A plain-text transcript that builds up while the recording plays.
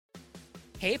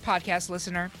Hey, podcast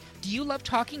listener. Do you love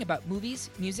talking about movies,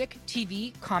 music,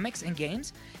 TV, comics, and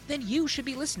games? Then you should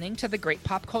be listening to The Great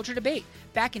Pop Culture Debate,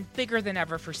 back and bigger than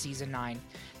ever for Season 9.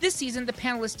 This season, the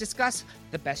panelists discuss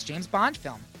the best James Bond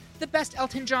film, the best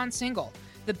Elton John single,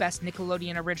 the best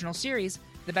Nickelodeon original series,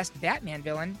 the best Batman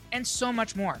villain, and so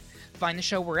much more. Find the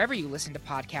show wherever you listen to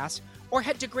podcasts, or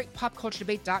head to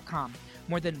greatpopculturedebate.com.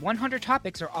 More than 100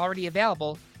 topics are already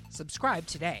available. Subscribe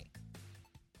today.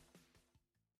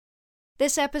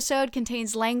 This episode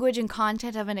contains language and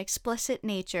content of an explicit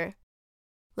nature.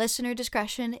 Listener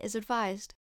discretion is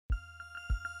advised.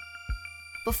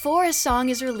 Before a song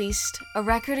is released, a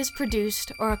record is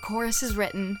produced, or a chorus is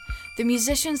written, the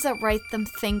musicians that write them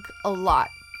think a lot.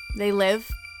 They live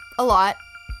a lot,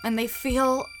 and they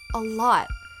feel a lot.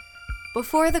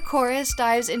 Before the chorus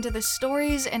dives into the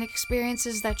stories and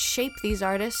experiences that shape these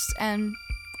artists and,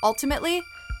 ultimately,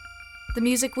 the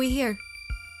music we hear.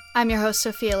 I'm your host,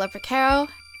 Sophia Lepricaro,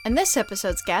 and this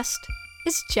episode's guest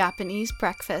is Japanese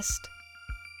Breakfast.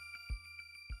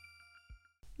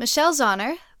 Michelle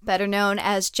Zauner, better known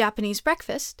as Japanese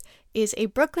Breakfast, is a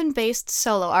Brooklyn-based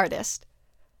solo artist.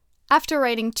 After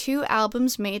writing 2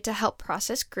 albums made to help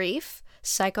process grief,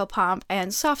 Psychopomp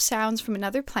and Soft Sounds from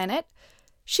Another Planet,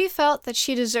 she felt that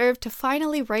she deserved to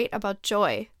finally write about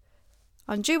joy.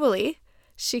 On Jubilee,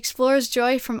 she explores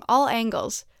joy from all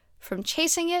angles, from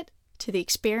chasing it to the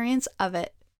experience of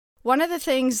it. One of the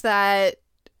things that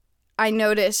I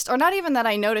noticed, or not even that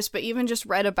I noticed, but even just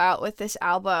read about with this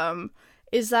album,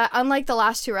 is that unlike the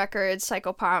last 2 records,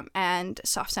 Psychopomp and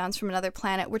Soft Sounds from Another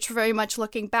Planet, which were very much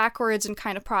looking backwards and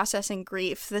kind of processing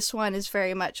grief, this one is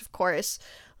very much, of course,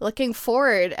 looking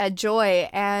forward at joy.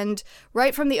 And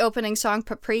right from the opening song,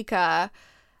 Paprika,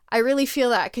 I really feel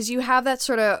that, because you have that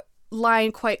sort of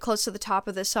line quite close to the top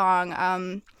of the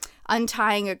song,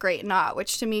 untying a great knot,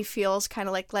 which to me feels kind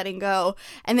of like letting go.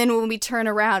 And then when we turn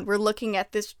around, we're looking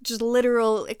at this just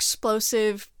literal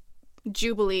explosive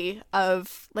jubilee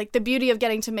of like the beauty of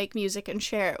getting to make music and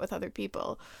share it with other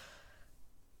people.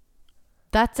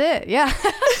 That's it. Yeah.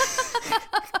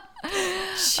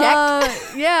 Check.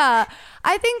 Yeah.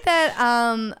 I think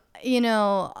that,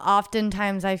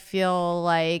 oftentimes I feel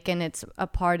like, and it's a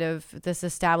part of this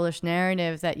established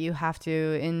narrative, that you have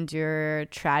to endure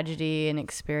tragedy and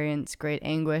experience great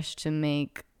anguish to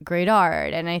make great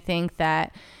art. And I think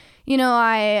that,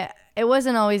 it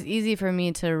wasn't always easy for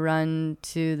me to run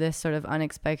to this sort of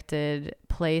unexpected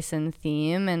place and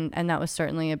theme. And that was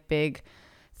certainly a big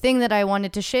thing that I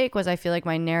wanted to shake. Was I feel like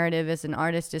my narrative as an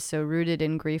artist is so rooted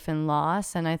in grief and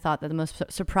loss, and I thought that the most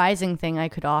surprising thing I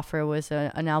could offer was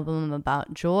an album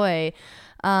about joy.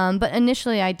 But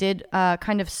initially I did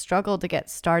kind of struggle to get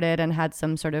started and had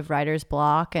some sort of writer's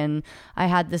block, and I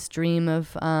had this dream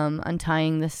of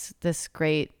untying this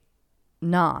great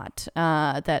knot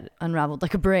that unraveled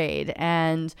like a braid.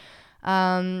 And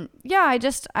I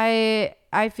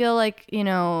feel like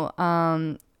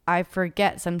I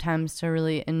forget sometimes to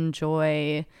really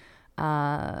enjoy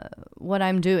what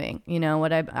I'm doing.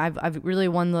 What I've really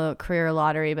won the career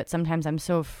lottery, but sometimes I'm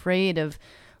so afraid of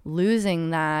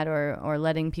losing that or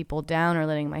letting people down or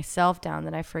letting myself down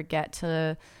that I forget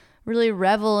to really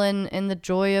revel in the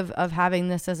joy of having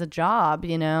this as a job,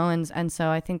 and so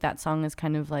I think that song is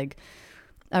kind of like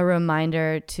a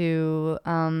reminder to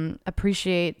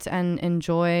appreciate and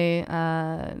enjoy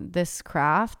this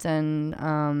craft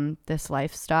and this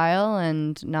lifestyle,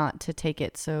 and not to take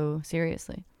it so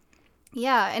seriously.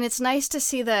 Yeah, and it's nice to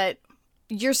see that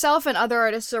yourself and other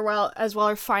artists as well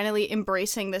are finally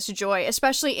embracing this joy,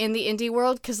 especially in the indie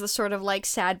world, because the sort of like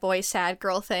sad boy, sad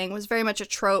girl thing was very much a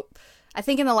trope, I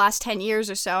think, in the last 10 years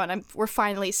or so, and we're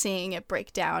finally seeing it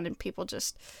break down and people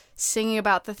just singing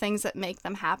about the things that make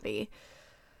them happy.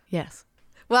 Yes.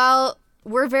 Well,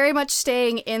 we're very much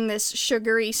staying in this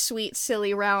sugary, sweet,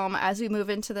 silly realm as we move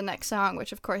into the next song,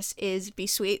 which of course is Be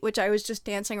Sweet, which I was just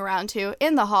dancing around to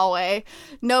in the hallway.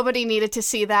 Nobody needed to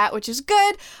see that, which is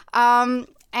good.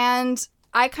 And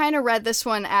I kind of read this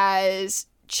one as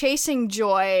chasing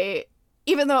joy,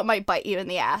 even though it might bite you in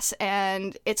the ass,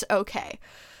 and it's okay.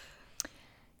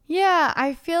 Yeah,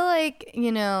 I feel like,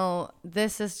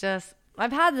 this is just...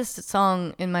 I've had this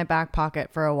song in my back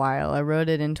pocket for a while. I wrote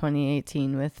it in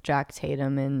 2018 with Jack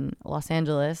Tatum in Los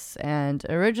Angeles, and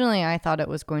originally I thought it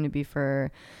was going to be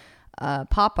for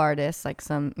pop artists, like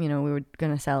some, we were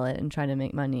going to sell it and try to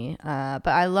make money. But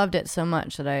I loved it so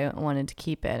much that I wanted to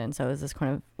keep it, and so it was this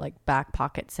kind of like back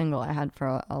pocket single I had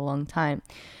for a long time.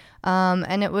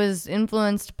 And it was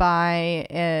influenced by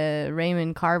a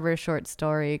Raymond Carver short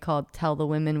story called Tell the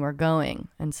Women We're Going.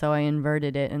 And so I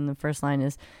inverted it, and the first line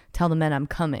is, tell the men I'm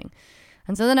coming.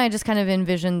 And so then I just kind of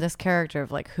envisioned this character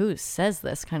of like, who says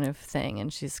this kind of thing?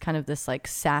 And she's kind of this like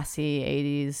sassy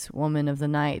 80s woman of the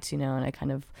night, and I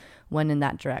kind of went in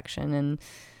that direction. And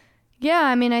yeah,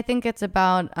 I mean, I think it's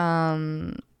about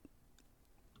kind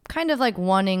of like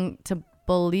wanting to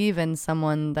believe in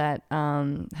someone that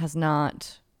has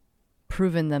not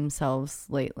proven themselves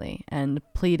lately and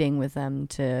pleading with them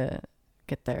to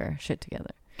get their shit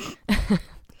together.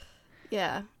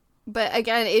 Yeah. But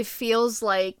again, it feels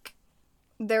like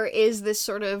there is this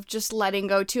sort of just letting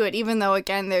go to it, even though,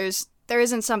 again, there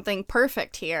isn't something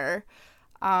perfect here.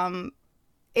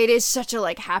 It is such a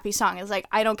like happy song. It's like,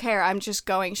 I don't care. I'm just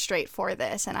going straight for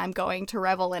this and I'm going to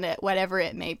revel in it, whatever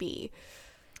it may be.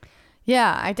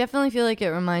 Yeah, I definitely feel like it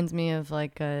reminds me of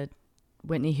like a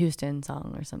Whitney Houston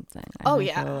song or something. I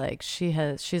feel like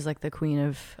she's like the queen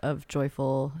of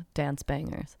joyful dance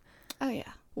bangers. Oh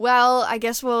yeah. Well, I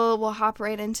guess we'll hop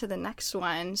right into the next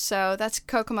one. So that's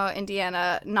Kokomo,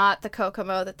 Indiana, not the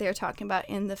Kokomo that they're talking about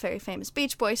in the very famous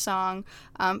Beach Boys song.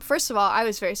 First of all, I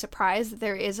was very surprised that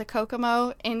there is a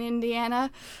Kokomo in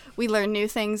Indiana. We learn new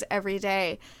things every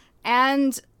day.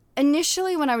 And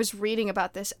initially when I was reading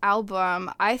about this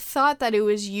album, I thought that it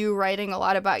was you writing a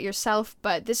lot about yourself,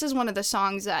 but this is one of the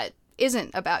songs that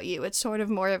isn't about you. It's sort of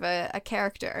more of a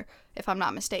character, if I'm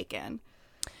not mistaken.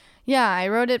 Yeah, I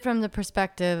wrote it from the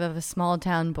perspective of a small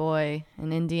town boy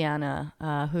in Indiana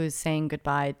who's saying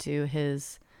goodbye to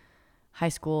his high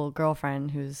school girlfriend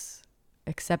who's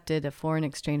accepted a foreign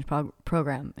exchange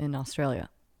program in Australia.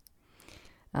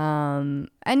 And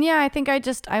yeah, I think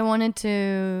I wanted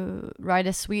to write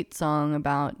a sweet song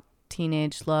about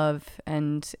teenage love.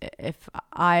 And if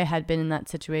I had been in that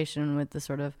situation with the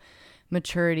sort of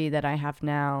maturity that I have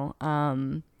now,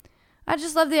 I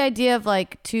just love the idea of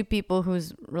like two people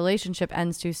whose relationship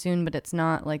ends too soon, but it's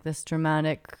not like this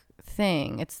dramatic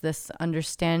thing. It's this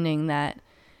understanding that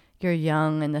you're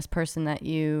young and this person that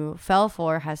you fell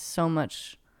for has so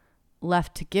much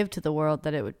left to give to the world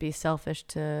that it would be selfish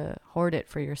to hoard it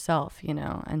for yourself,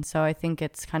 And so I think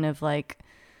it's kind of like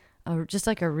just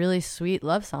like a really sweet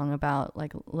love song about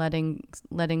like letting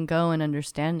go and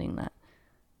understanding that.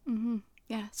 Mm-hmm.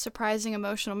 Yeah, surprising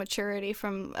emotional maturity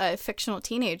from a fictional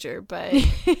teenager, but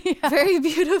yeah. Very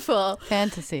beautiful.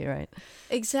 Fantasy, right?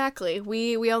 Exactly.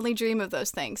 We only dream of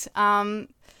those things.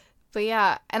 But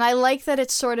yeah, and I like that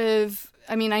it's sort of,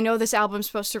 I mean, I know this album's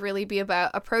supposed to really be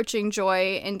about approaching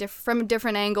joy from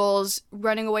different angles,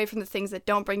 running away from the things that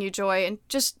don't bring you joy, and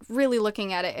just really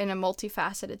looking at it in a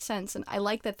multifaceted sense. And I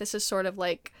like that this is sort of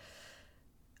like,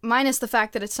 minus the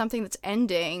fact that it's something that's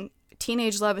ending,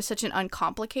 teenage love is such an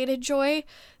uncomplicated joy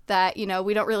that,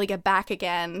 we don't really get back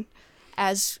again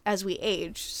as we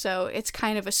age. So it's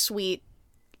kind of a sweet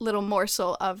little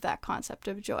morsel of that concept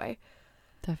of joy.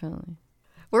 Definitely.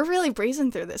 We're really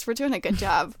breezing through this. We're doing a good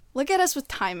job. Look at us with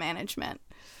time management.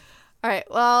 All right.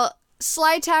 Well,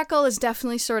 Slide Tackle is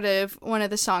definitely sort of one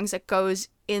of the songs that goes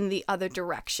in the other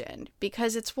direction,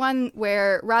 because it's one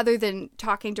where rather than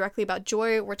talking directly about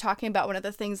joy, we're talking about one of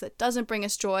the things that doesn't bring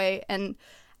us joy and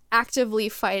actively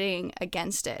fighting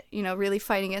against it, really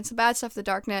fighting against the bad stuff, the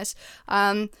darkness.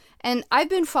 And I've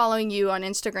been following you on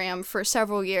Instagram for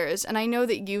several years, and I know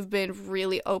that you've been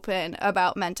really open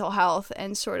about mental health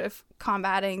and sort of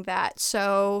combating that.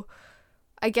 So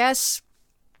I guess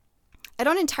I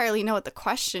don't entirely know what the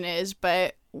question is,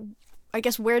 but I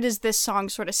guess where does this song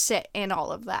sort of sit in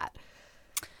all of that?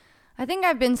 I think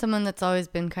I've been someone that's always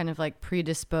been kind of like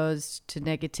predisposed to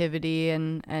negativity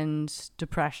and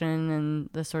depression and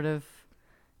the sort of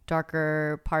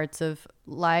darker parts of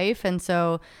life. And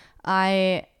so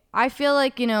I feel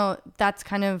like, that's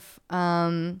kind of,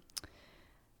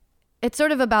 it's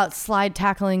sort of about slide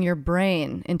tackling your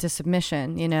brain into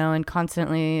submission, and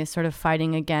constantly sort of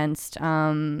fighting against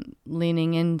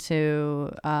leaning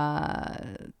into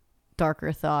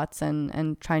darker thoughts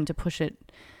and trying to push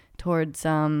it towards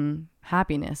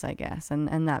happiness, I guess,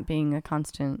 and that being a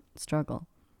constant struggle.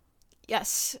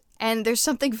 Yes, and there's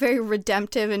something very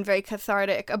redemptive and very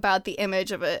cathartic about the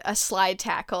image of a slide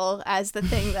tackle as the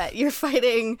thing that you're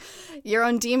fighting your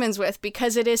own demons with,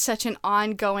 because it is such an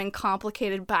ongoing,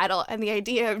 complicated battle, and the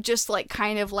idea of just like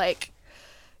kind of like,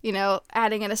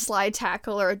 adding in a slide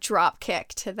tackle or a drop kick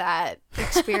to that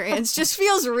experience just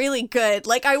feels really good.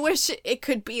 Like, I wish it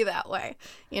could be that way,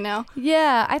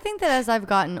 Yeah, I think that as I've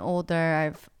gotten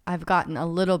older, I've gotten a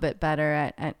little bit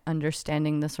better at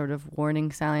understanding the sort of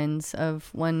warning signs of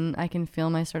when I can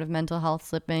feel my sort of mental health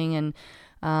slipping, and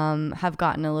have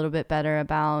gotten a little bit better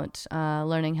about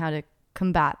learning how to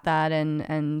combat that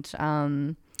and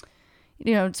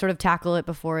sort of tackle it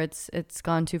before it's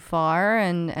gone too far.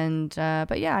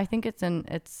 But yeah, I think it's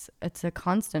a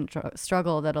constant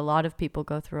struggle that a lot of people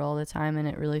go through all the time, and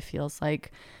it really feels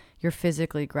like you're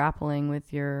physically grappling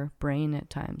with your brain at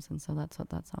times, and so that's what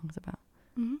that song's about.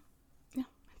 Mm-hmm. Yeah,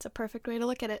 it's a perfect way to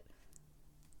look at it.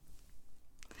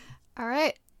 All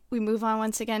right, we move on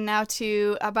once again now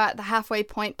to about the halfway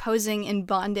point, Posing in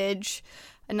Bondage.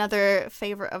 Another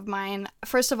favorite of mine.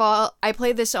 First of all, I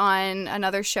played this on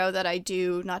another show that I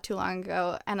do not too long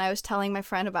ago, and I was telling my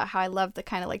friend about how I love the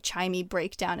kind of like chimey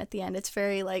breakdown at the end. It's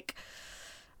very like,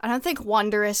 I don't think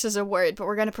wondrous is a word, but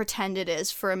we're going to pretend it is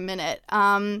for a minute.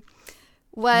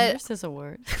 Wondrous is a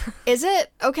word. Is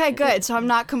it? Okay, good. So I'm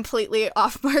not completely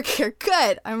off mark here.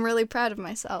 Good. I'm really proud of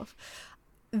myself.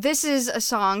 This is a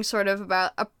song sort of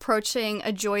about approaching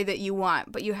a joy that you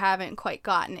want, but you haven't quite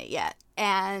gotten it yet.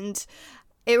 And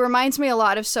it reminds me a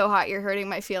lot of So Hot You're Hurting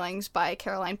My Feelings by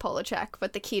Caroline Polachek,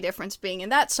 but the key difference being in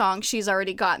that song, she's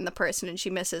already gotten the person and she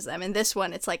misses them. In this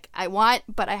one, it's like, I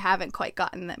want, but I haven't quite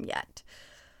gotten them yet.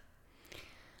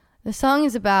 The song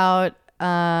is about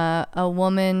a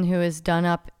woman who is done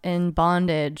up in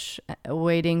bondage,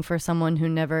 waiting for someone who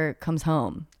never comes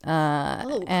home.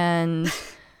 And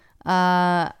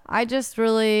I just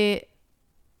really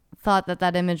thought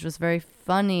that image was very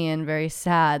funny and very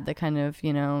sad, the kind of,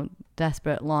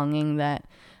 desperate longing that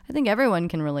I think everyone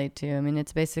can relate to. I mean,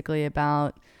 it's basically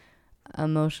about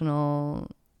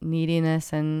emotional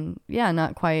neediness and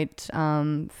not quite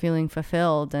feeling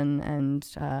fulfilled and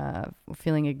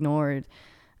feeling ignored.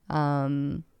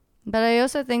 But I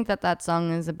also think that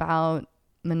song is about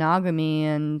monogamy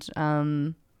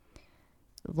and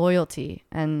loyalty,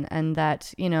 and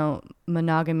that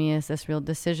monogamy is this real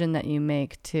decision that you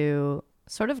make to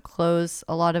sort of close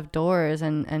a lot of doors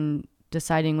and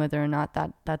deciding whether or not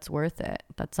that's worth it.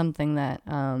 That's something that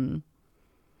I'm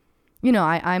in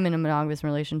a monogamous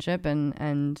relationship,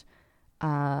 and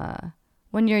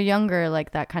when you're younger,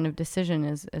 like that kind of decision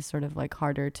is sort of like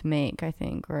harder to make, I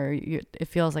think, or it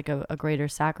feels like a greater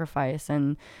sacrifice.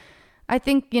 And I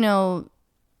think it's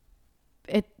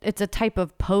a type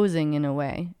of posing in a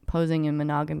way, posing in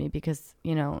monogamy, because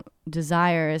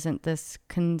desire isn't this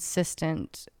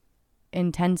consistent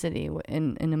intensity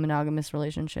in a monogamous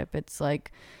relationship. It's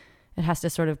like it has to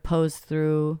sort of pose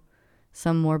through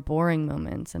some more boring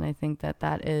moments, and I think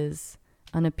that is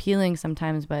unappealing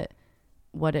sometimes, but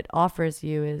what it offers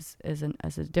you is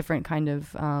a different kind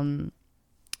of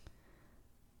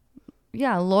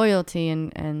loyalty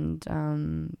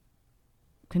and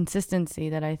consistency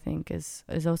that I think is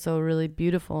also really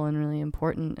beautiful and really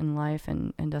important in life,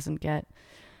 and doesn't get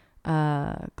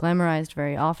glamorized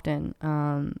very often,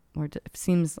 or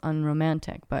seems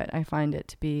unromantic, but I find it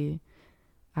to be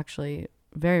actually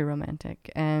very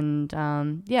romantic. And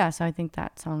so I think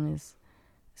that song is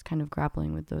kind of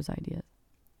grappling with those ideas.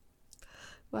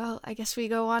 Well, I guess we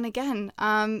go on again.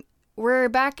 We're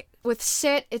back with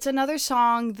Sit. It's another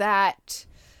song that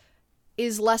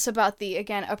is less about the,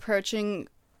 again, approaching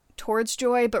towards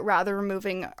joy, but rather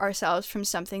removing ourselves from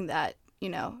something that,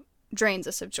 drains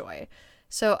us of joy.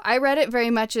 So I read it very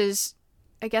much as,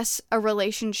 I guess, a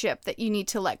relationship that you need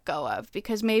to let go of,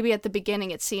 because maybe at the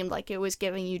beginning it seemed like it was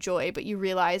giving you joy, but you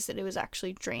realized that it was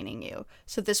actually draining you.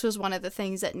 So this was one of the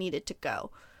things that needed to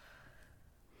go.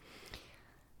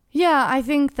 Yeah, I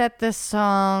think that this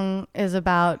song is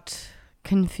about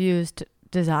confused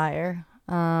desire.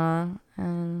 And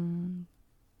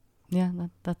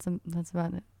that's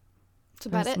about it. That's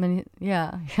about it?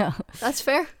 Yeah. That's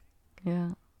fair. Yeah.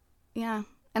 Yeah.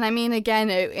 And I mean, again,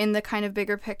 in the kind of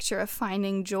bigger picture of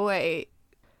finding joy,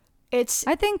 it's...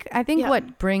 I think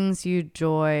what brings you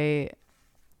joy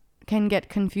can get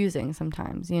confusing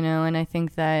sometimes, and I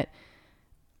think that,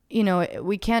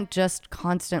 we can't just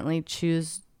constantly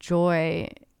choose joy.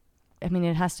 I mean,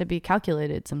 it has to be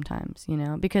calculated sometimes,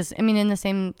 because, I mean, in the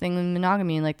same thing with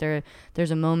monogamy, like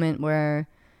there's a moment where,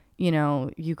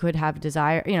 you could have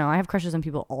desire, I have crushes on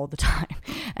people all the time.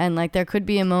 And like, there could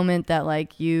be a moment that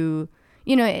like you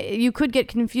could get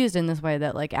confused in this way,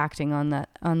 that like acting on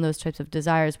those types of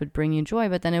desires would bring you joy,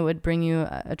 but then it would bring you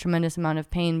a tremendous amount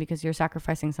of pain because you're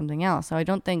sacrificing something else. So I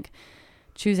don't think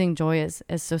choosing joy is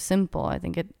so simple. I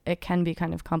think it can be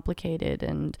kind of complicated,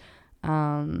 and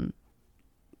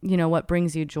what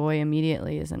brings you joy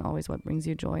immediately isn't always what brings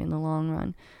you joy in the long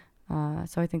run.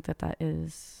 So I think that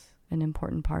is an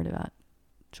important part about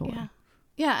joy.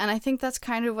 Yeah, and I think that's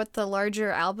kind of what the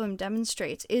larger album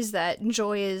demonstrates, is that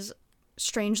joy is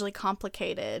strangely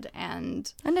complicated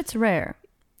and it's rare.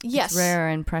 Yes. It's rare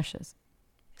and precious.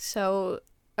 So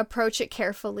approach it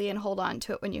carefully and hold on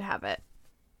to it when you have it.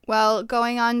 Well,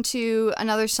 going on to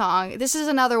another song. This is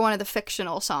another one of the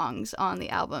fictional songs on the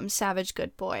album, Savage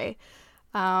Good Boy,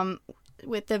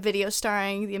 with the video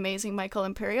starring the amazing Michael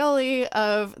Imperioli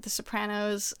of The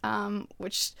Sopranos,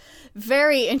 which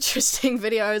very interesting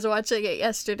video. I was watching it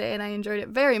yesterday and I enjoyed it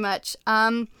very much.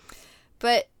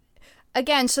 But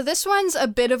again, so this one's a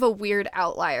bit of a weird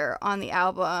outlier on the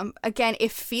album. Again,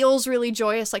 it feels really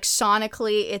joyous, like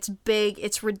sonically, it's big,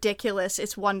 it's ridiculous,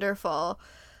 it's wonderful.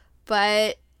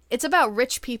 But it's about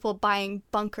rich people buying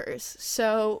bunkers.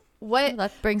 So what... Well,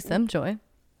 that brings them joy.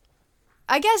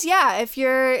 I guess, yeah, if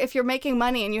you're making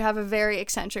money and you have a very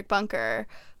eccentric bunker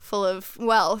full of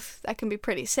wealth, that can be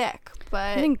pretty sick.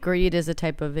 But I think greed is a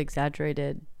type of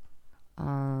exaggerated...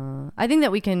 I think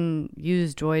that we can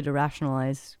use joy to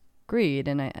rationalize greed.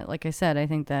 And like I said, I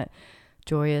think that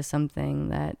joy is something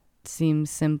that seems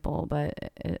simple,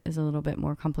 but it is a little bit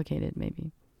more complicated,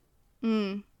 maybe.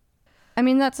 I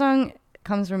mean, that song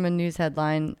comes from a news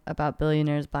headline about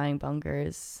billionaires buying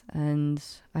bunkers, and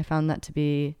I found that to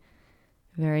be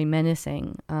very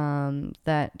menacing,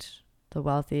 that the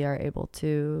wealthy are able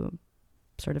to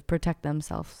sort of protect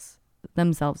themselves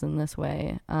in this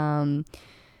way.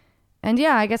 And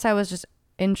yeah, I guess I was just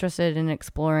interested in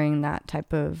exploring that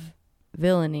type of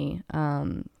villainy,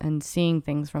 and seeing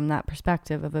things from that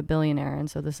perspective of a billionaire. And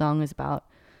so the song is about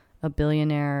a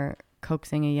billionaire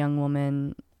coaxing a young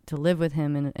woman to live with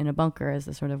him in a bunker as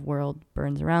the sort of world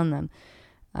burns around them.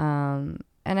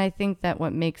 And I think that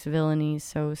what makes villainy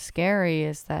so scary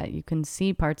is that you can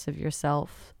see parts of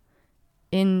yourself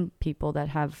in people that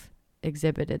have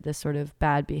exhibited this sort of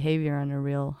bad behavior on a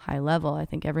real high level. I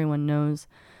think everyone knows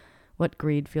what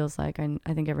greed feels like.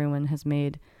 I think everyone has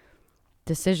made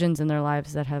decisions in their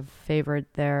lives that have favored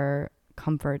their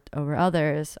comfort over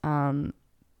others.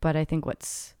 But I think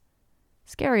what's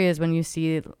scary is when you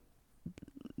see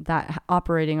that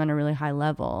operating on a really high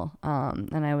level.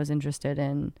 And I was interested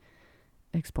in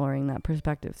exploring that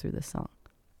perspective through this song.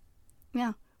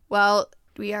 Yeah. Well,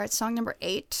 we are at song number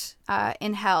 8,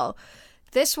 In Hell.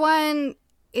 This one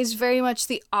is very much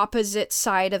the opposite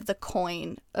side of the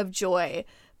coin of joy.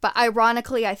 But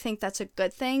ironically, I think that's a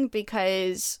good thing,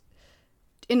 because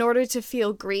in order to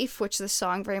feel grief, which this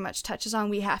song very much touches on,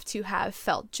 we have to have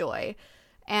felt joy.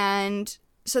 And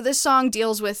so this song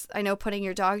deals with, I know, putting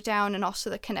your dog down, and also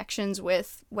the connections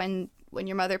with when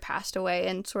your mother passed away,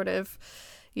 and sort of,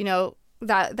 you know,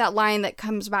 that line that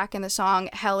comes back in the song,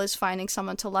 hell is finding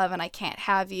someone to love and I can't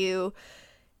have you.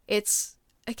 It's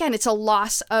a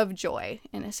loss of joy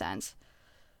in a sense.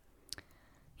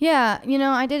 Yeah, you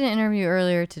know, I did an interview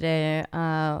earlier today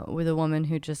with a woman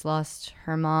who just lost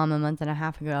her mom a month and a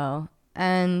half ago,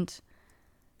 and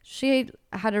she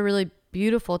had a really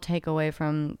beautiful takeaway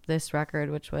from this record,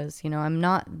 which was, you know, I'm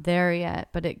not there yet,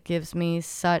 but it gives me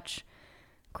such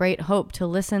great hope to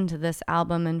listen to this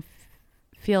album and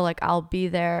feel like I'll be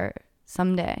there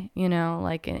someday, you know,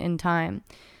 like in time.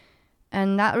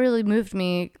 And that really moved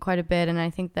me quite a bit, and I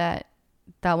think that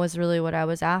was really what I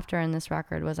was after in this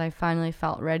record, was I finally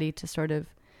felt ready to sort of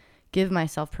give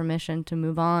myself permission to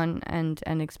move on and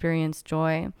experience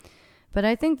joy. But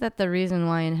I think that the reason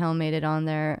why In Hell made it on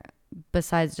there,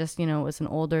 besides just, you know, it was an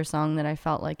older song that I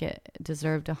felt like it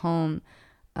deserved a home,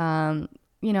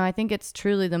 you know, I think it's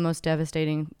truly the most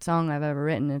devastating song I've ever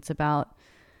written. It's about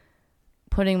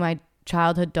putting my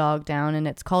childhood dog down, and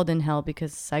it's called In Hell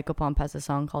because Psychopomp has a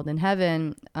song called In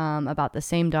Heaven, about the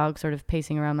same dog sort of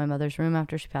pacing around my mother's room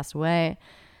after she passed away.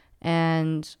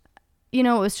 And, you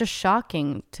know, it was just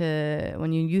shocking to,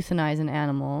 when you euthanize an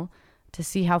animal, to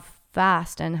see how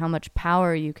fast and how much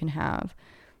power you can have.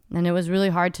 And it was really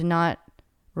hard to not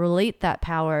relate that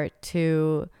power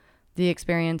to the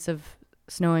experience of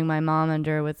snowing my mom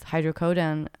under with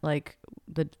hydrocodone, like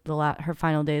her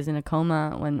final days in a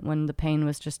coma, when the pain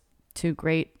was just too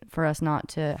great for us not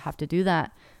to have to do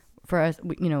that. For us,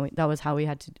 you know, that's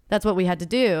what we had to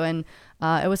do. And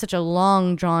it was such a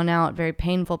long, drawn out, very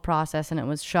painful process. And it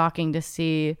was shocking to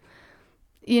see,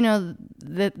 you know,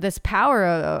 this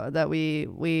power that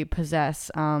we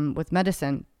possess with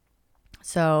medicine.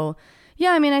 So,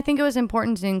 yeah, I mean, I think it was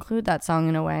important to include that song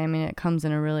in a way. I mean, it comes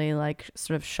in a really like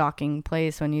sort of shocking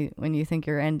place when you think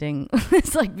you're ending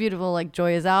this like beautiful, like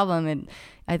joyous album. And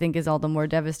I think is all the more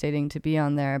devastating to be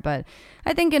on there. But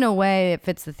I think in a way it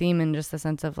fits the theme in just the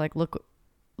sense of like, look,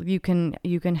 you can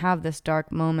have this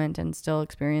dark moment and still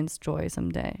experience joy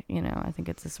someday. You know, I think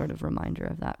it's a sort of reminder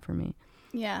of that for me.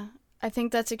 Yeah. I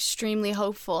think that's extremely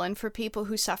hopeful. And for people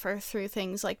who suffer through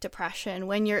things like depression,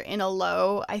 when you're in a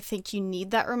low, I think you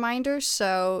need that reminder.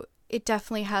 So it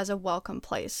definitely has a welcome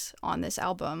place on this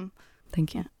album.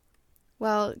 Thank you.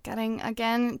 Well, getting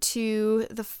again to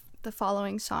the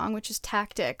following song, which is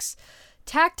Tactics.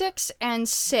 Tactics and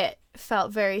Sit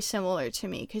felt very similar to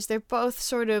me because they're both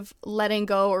sort of letting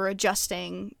go or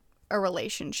adjusting a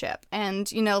relationship.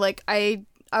 And, you know, like I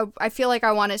feel like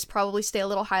I want to probably stay a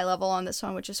little high level on this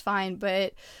one, which is fine.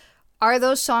 But are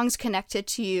those songs connected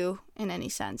to you in any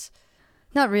sense?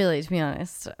 Not really, to be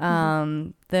honest.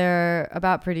 They're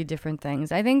about pretty different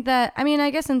things. I think that, I mean, I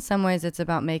guess in some ways it's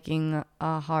about making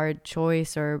a hard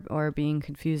choice or being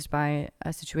confused by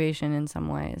a situation in some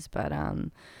ways. But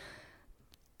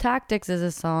Tactics is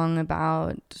a song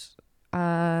about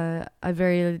a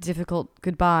very difficult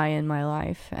goodbye in my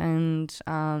life and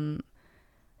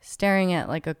staring at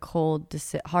like a cold,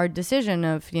 hard decision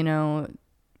of, you know,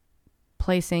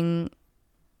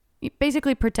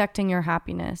 basically protecting your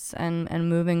happiness and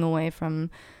moving away from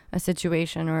a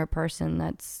situation or a person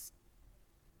that's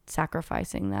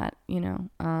sacrificing that, you know.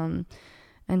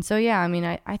 And so, yeah, I mean,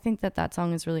 I think that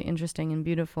song is really interesting and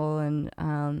beautiful,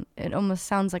 and it almost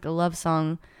sounds like a love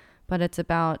song, but it's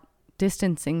about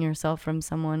distancing yourself from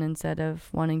someone instead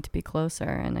of wanting to be closer.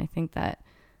 And I think that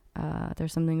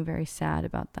there's something very sad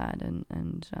about that,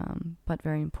 and but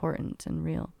very important and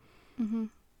real. Mm-hmm.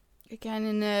 Again,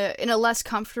 in a less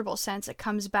comfortable sense, it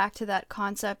comes back to that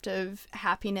concept of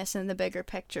happiness in the bigger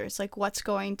picture. It's like what's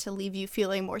going to leave you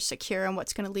feeling more secure and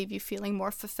what's going to leave you feeling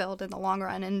more fulfilled in the long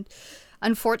run. And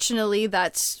unfortunately,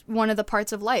 that's one of the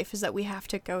parts of life, is that we have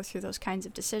to go through those kinds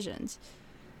of decisions.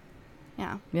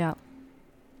 Yeah. Yeah.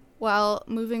 Well,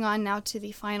 moving on now to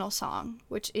the final song,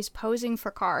 which is Posing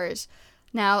for Cars.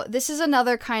 Now, this is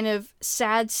another kind of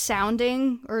sad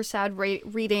sounding or sad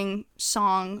reading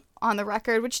song on the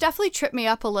record, which definitely tripped me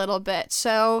up a little bit.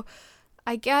 So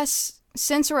I guess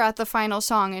since we're at the final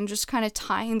song and just kind of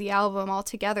tying the album all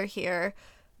together here,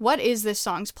 what is this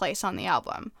song's place on the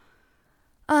album?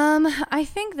 I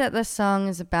think that the song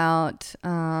is about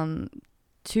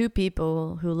two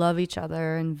people who love each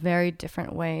other in very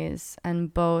different ways,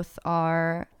 and both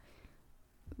are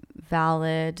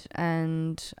valid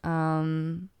and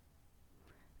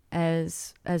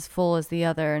as full as the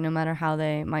other, no matter how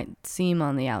they might seem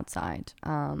on the outside.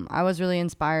 I was really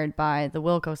inspired by the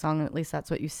Wilco song, at least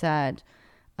that's what you said,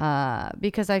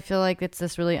 because I feel like it's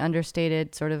this really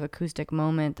understated sort of acoustic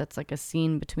moment that's like a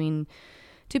scene between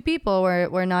two people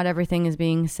where not everything is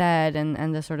being said,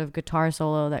 and the sort of guitar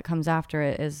solo that comes after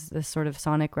it is this sort of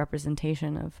sonic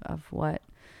representation of what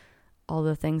all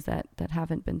the things that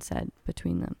haven't been said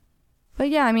between them. But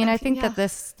yeah, I mean, I think that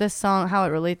this song, how it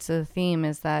relates to the theme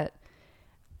is that,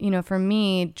 you know, for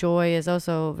me, joy is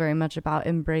also very much about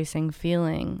embracing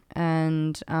feeling.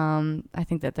 And I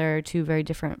think that there are two very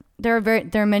different, there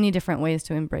are many different ways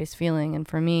to embrace feeling. And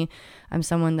for me, I'm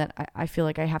someone that I feel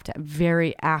like I have to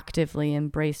very actively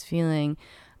embrace feeling.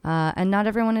 And not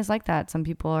everyone is like that. Some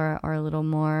people are a little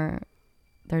more,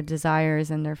 their desires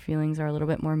and their feelings are a little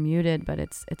bit more muted, but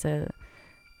it's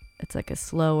like a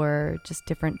slower, just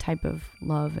different type of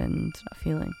love and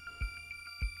feeling.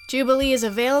 Jubilee is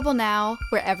available now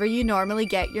wherever you normally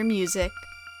get your music.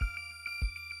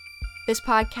 This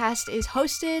podcast is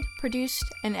hosted, produced,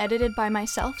 and edited by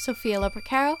myself, Sophia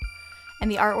Lopercaro, and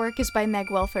the artwork is by Meg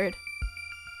Wilford.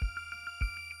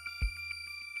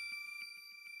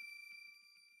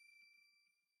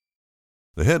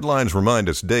 The headlines remind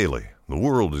us daily, the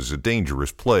world is a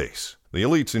dangerous place. The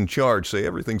elites in charge say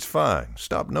everything's fine,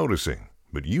 stop noticing.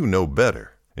 But you know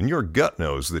better. And your gut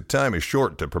knows that time is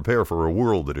short to prepare for a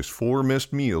world that is 4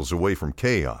 missed meals away from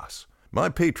chaos. My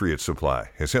Patriot Supply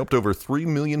has helped over 3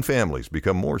 million families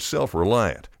become more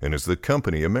self-reliant and is the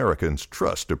company Americans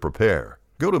trust to prepare.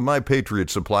 Go to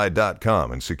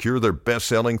MyPatriotSupply.com and secure their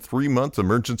best-selling 3-month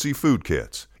emergency food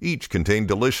kits. Each contain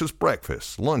delicious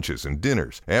breakfasts, lunches, and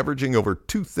dinners, averaging over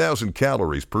 2,000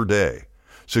 calories per day.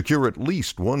 Secure at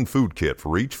least 1 food kit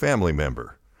for each family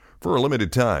member. For a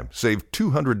limited time, save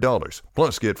 $200,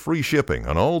 plus get free shipping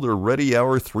on all their Ready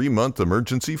Hour 3-month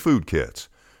emergency food kits.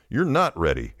 You're not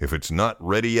ready if it's not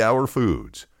Ready Hour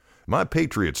Foods. My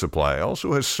Patriot Supply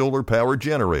also has solar power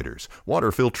generators,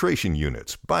 water filtration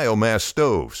units, biomass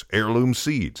stoves, heirloom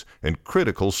seeds, and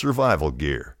critical survival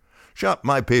gear. Shop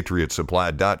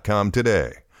MyPatriotSupply.com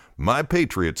today.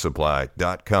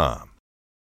 MyPatriotSupply.com.